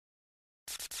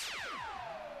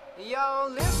Yo,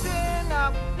 listen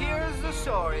up, here's the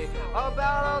story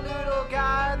about a little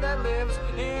guy that lives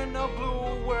in a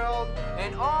blue world.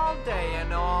 And all day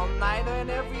and all night and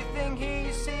everything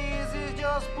he sees is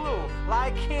just blue.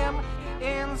 Like him,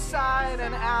 inside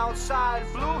and outside.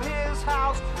 Blue his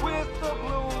house with a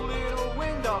blue little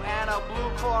window and a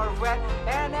blue Corvette.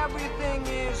 And everything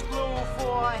is blue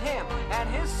for him and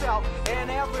himself and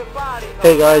everybody.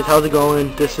 Hey guys, how's it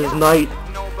going? This is Knight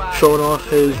showing off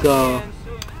his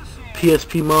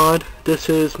PSP mod. This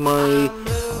is my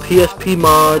PSP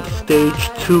mod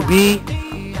stage 2B,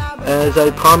 as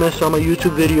I promised on my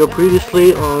YouTube video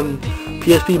previously on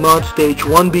PSP mod stage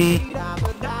 1B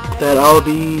that I'll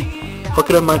be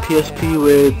hooking up my PSP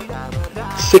with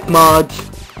Acidmods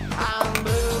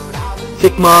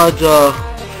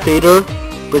fader,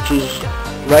 which is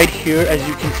right here as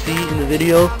you can see in the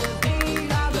video.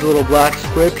 There's a little black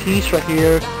square piece right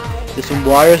here. There's some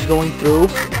wires going through.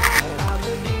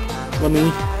 Let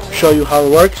me show you how it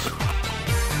works.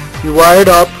 You wire it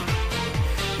up.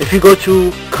 If you go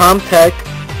to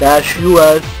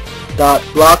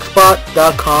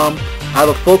comtech-us.blogspot.com, I have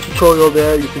a full tutorial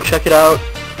there. You can check it out.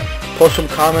 Post some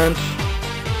comments.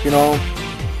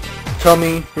 Tell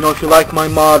me, if you like my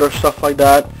mod or stuff like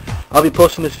that. I'll be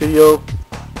posting this video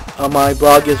on my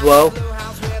blog as well.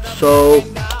 So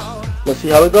let's see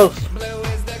how it goes.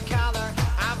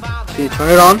 Okay, turn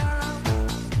it on.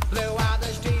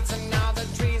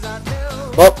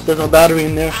 Oh, there's no battery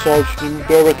in there, so just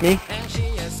bear with me.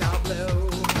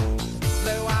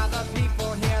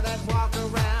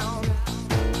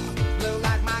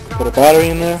 Put a battery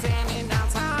in there.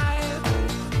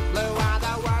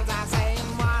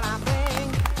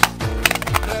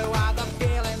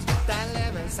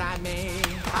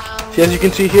 See, as you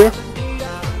can see here,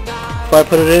 if I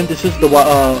put it in, this is the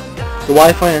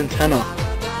Wi-Fi antenna.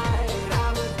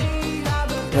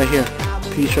 Right here,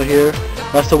 piece right here.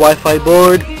 That's the Wi-Fi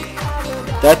board.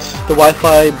 That's the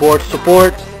Wi-Fi board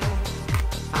support.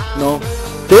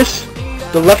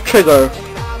 The left trigger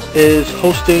is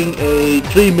hosting a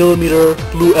 3mm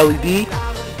blue LED,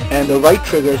 and the right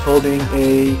trigger is holding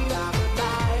a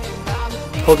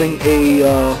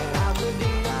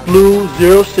blue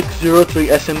 0603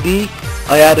 SMD.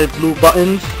 I added blue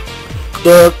buttons.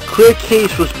 The clear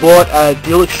case was bought at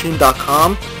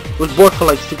deluxe.com. It was bought for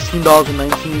like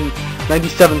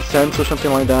 $16.97 or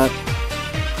something like that.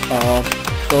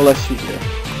 So let's see here.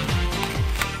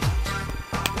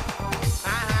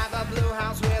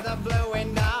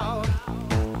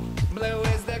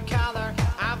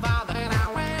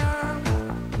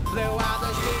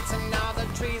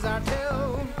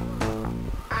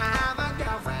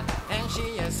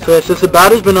 So since the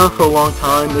battery's been on for a long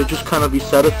time, it just kind of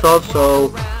reset itself,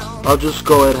 so I'll just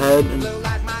go ahead and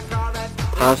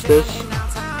pass this.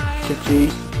 You can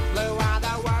see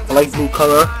I like blue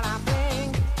color.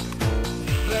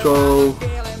 So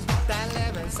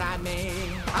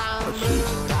let's see.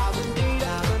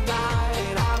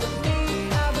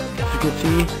 As you can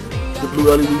see, the blue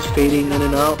LED's fading in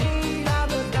and out.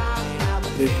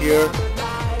 They're here.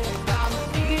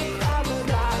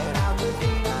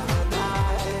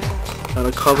 And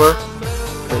a cover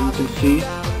that you can see.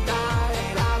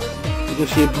 You can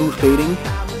see it blue fading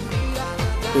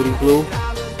blue.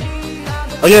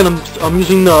 Again, I'm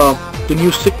using the new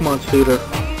Acidmods fader.